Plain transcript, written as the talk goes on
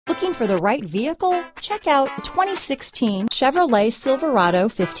Looking for the right vehicle? Check out 2016 Chevrolet Silverado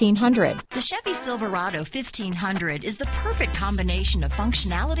 1500. The Chevy Silverado 1500 is the perfect combination of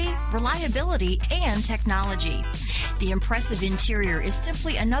functionality, reliability, and technology. The impressive interior is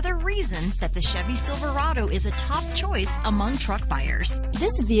simply another reason that the Chevy Silverado is a top choice among truck buyers.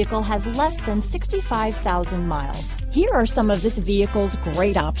 This vehicle has less than 65,000 miles. Here are some of this vehicle's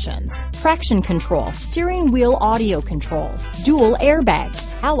great options: traction control, steering wheel audio controls, dual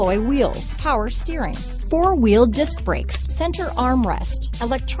airbags, alloy wheels, power steering, four-wheel disc brakes, center armrest,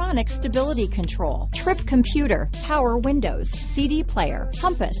 electronic stability control, trip computer, power windows, CD player,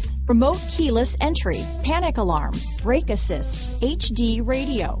 compass, remote keyless entry, panic alarm, brake assist, HD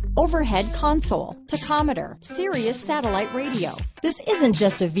radio, overhead console, tachometer, Sirius satellite radio. This isn't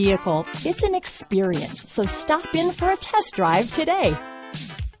just a vehicle, it's an experience, so stop in for a test drive today.